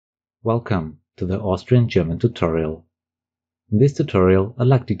Welcome to the Austrian German tutorial. In this tutorial, I'd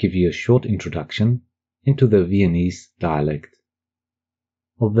like to give you a short introduction into the Viennese dialect.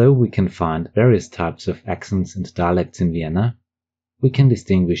 Although we can find various types of accents and dialects in Vienna, we can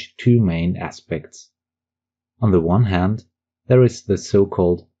distinguish two main aspects. On the one hand, there is the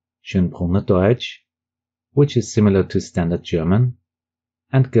so-called Schönbrunner Deutsch, which is similar to Standard German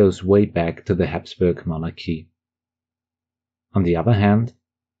and goes way back to the Habsburg Monarchy. On the other hand,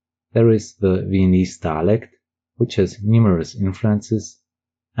 there is the Viennese dialect, which has numerous influences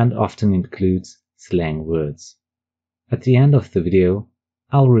and often includes slang words. At the end of the video,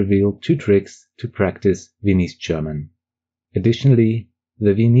 I'll reveal 2 tricks to practice Viennese German. Additionally,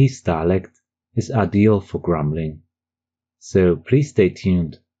 the Viennese dialect is ideal for grumbling. So please stay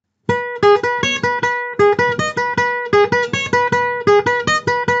tuned.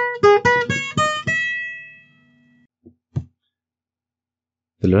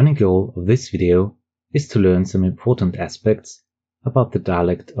 The learning goal of this video is to learn some important aspects about the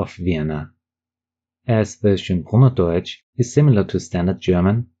dialect of Vienna. As the Schönbrunner Deutsch is similar to Standard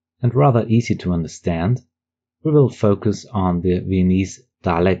German and rather easy to understand, we will focus on the Viennese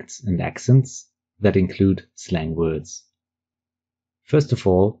dialects and accents that include slang words. First of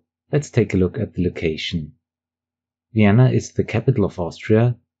all, let's take a look at the location. Vienna is the capital of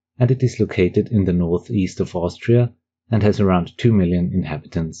Austria, and it is located in the northeast of Austria and has around 2 million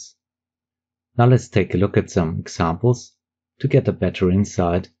inhabitants. Now let's take a look at some examples to get a better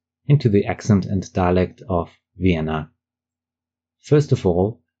insight into the accent and dialect of Vienna. First of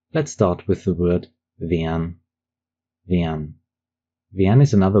all, let's start with the word Wien. Wien. Wien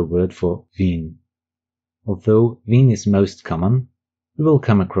is another word for Wien. Although Wien is most common, we will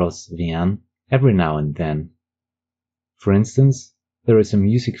come across Wien every now and then. For instance, there is a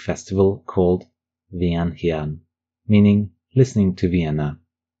music festival called Wien hören, meaning listening to Vienna.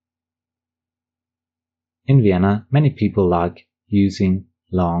 In Vienna, many people like using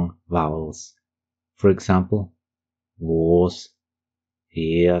long vowels. For example, was,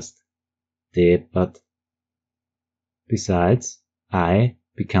 erst, deppert. Besides, I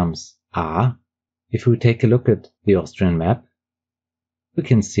becomes a. If we take a look at the Austrian map, we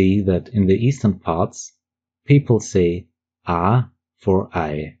can see that in the eastern parts, people say a for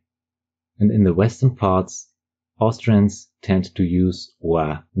I, and in the western parts, Austrians tend to use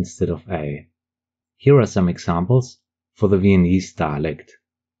or instead of I. Here are some examples for the Viennese dialect.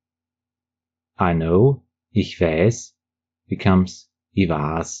 I know, ich weiß, becomes ich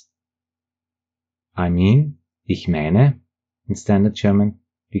weiß. I mean, ich meine, in Standard German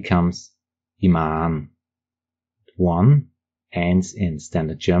becomes ich mein. One, eins in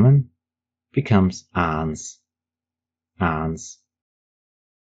Standard German, becomes eins, eins.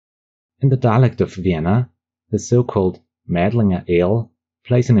 In the dialect of Vienna, the so-called Mädlinger L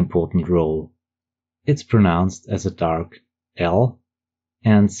plays an important role. It's pronounced as a dark L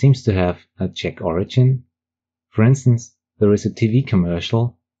and seems to have a Czech origin. For instance, there is a TV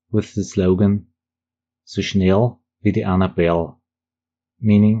commercial with the slogan "So schnell wie die Annabelle",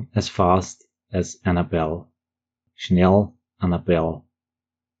 meaning as fast as Annabelle. Schnell Annabelle.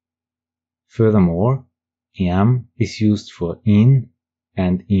 Furthermore, is used for ihn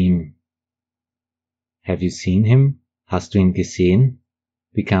and ihm. Have you seen him? Hast du ihn gesehen?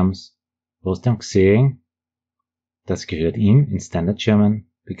 Becomes hast du ihn gesehen? Das gehört ihm in Standard German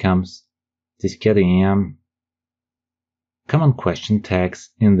becomes das gehört ihm. Common question tags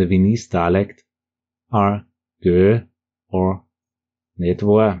in the Viennese dialect are gö or nicht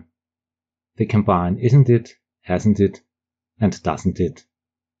wahr. They combine isn't it, hasn't it, and doesn't it.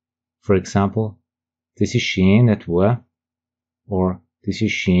 For example, das ist schön, nicht wahr? Or das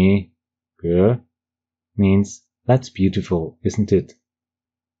ist schön, gö? Means that's beautiful, isn't it?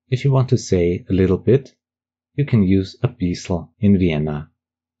 If you want to say a little bit, you can use a bissl in Vienna.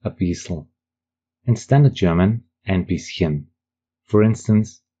 A bissl. In Standard German, ein bisschen. For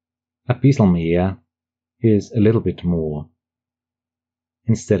instance, a bissl mehr is a little bit more.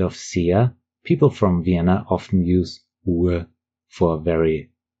 Instead of sehr, people from Vienna often use for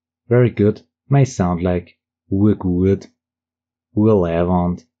very. Very good may sound like urgut,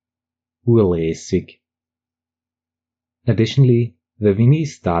 urlevant, urlässig. Additionally, the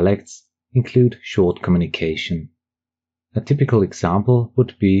Viennese dialects include short communication. A typical example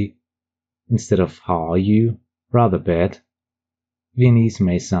would be, instead of how are you, rather bad, Viennese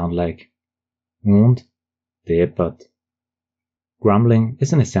may sound like und deppert. Grumbling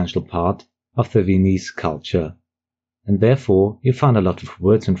is an essential part of the Viennese culture, and therefore you find a lot of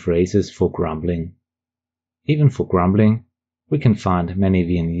words and phrases for grumbling. Even for grumbling, we can find many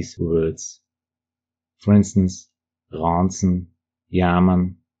Viennese words. For instance, ranzen,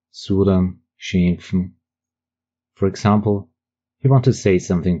 jammern, sudern, schimpfen. For example, if you want to say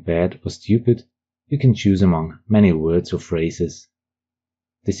something bad or stupid, you can choose among many words or phrases.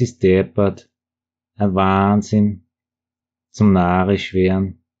 Das ist deppert, ein Wahnsinn, zum narrisch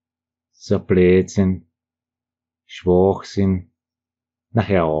werden, so ein Blödsinn, Schwachsinn,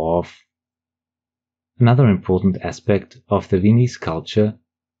 nachher auf. Another important aspect of the Viennese culture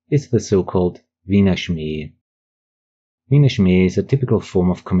is the so-called Wiener Schmäh. Wiener Schmäh is a typical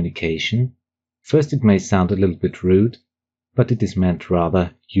form of communication. First it may sound a little bit rude, but it is meant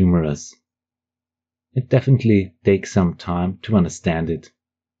rather humorous. It definitely takes some time to understand it.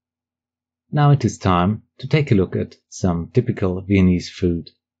 Now it is time to take a look at some typical Viennese food.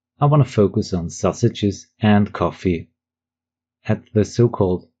 I want to focus on sausages and coffee. At the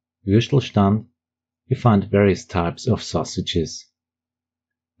so-called Würstelstand, you find various types of sausages.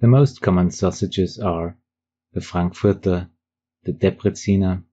 The most common sausages are the Frankfurter, the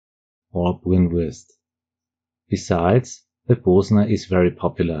Debreciner, or Burenwurst. Besides, the Bosner is very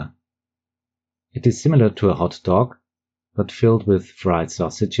popular. It is similar to a hot dog, but filled with fried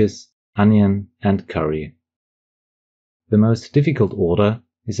sausages, onion and curry. The most difficult order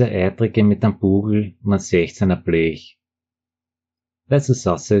is a Eitrige mit einem Bugel und einem 16er Blech. That's a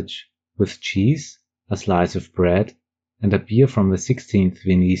sausage with cheese, a slice of bread, and a beer from the 16th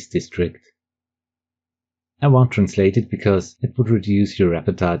Viennese district. I won't translate it because it would reduce your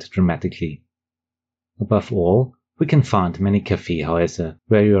appetite dramatically. Above all, we can find many Kaffeehäuser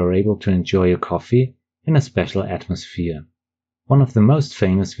where you are able to enjoy your coffee in a special atmosphere. One of the most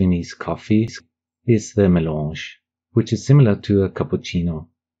famous Viennese coffees is the Melange, which is similar to a cappuccino.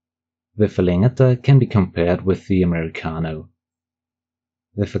 The Verlängerte can be compared with the Americano.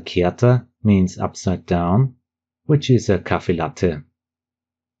 The Verkehrte means upside down, which is a Caffè Latte.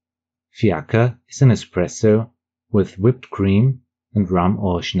 Fiaker is an espresso with whipped cream and rum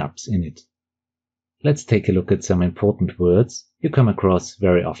or schnapps in it. Let's take a look at some important words you come across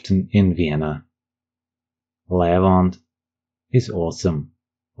very often in Vienna. Leibwand is awesome.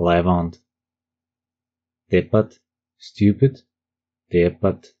 Leibwand. Deppert, stupid.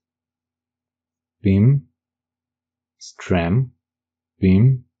 Deppert. Bim, stram.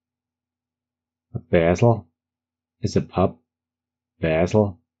 Bim. A Basel is a pub.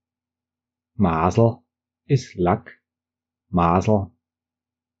 Basel. Masel is luck. Masel.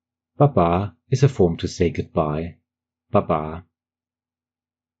 Baba is a form to say goodbye. Baba.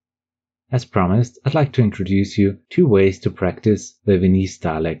 As promised, I'd like to introduce you 2 ways to practice the Viennese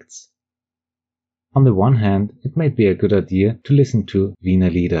dialects. On the one hand, it may be a good idea to listen to Wiener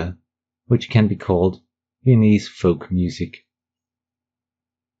Lieder, which can be called Viennese folk music.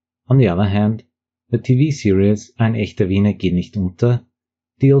 On the other hand, the TV series Ein echter Wiener geht nicht unter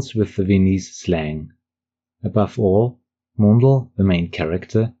deals with the Viennese slang. Above all, Mundl, the main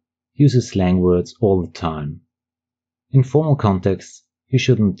character, uses slang words all the time. In formal contexts, you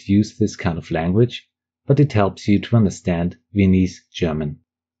shouldn't use this kind of language, but it helps you to understand Viennese German.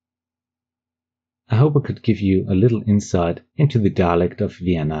 I hope I could give you a little insight into the dialect of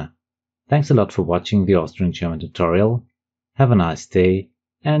Vienna. Thanks a lot for watching the Austrian German tutorial. Have a nice day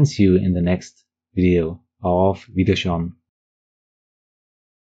and see you in the next video. Auf Wiedersehen.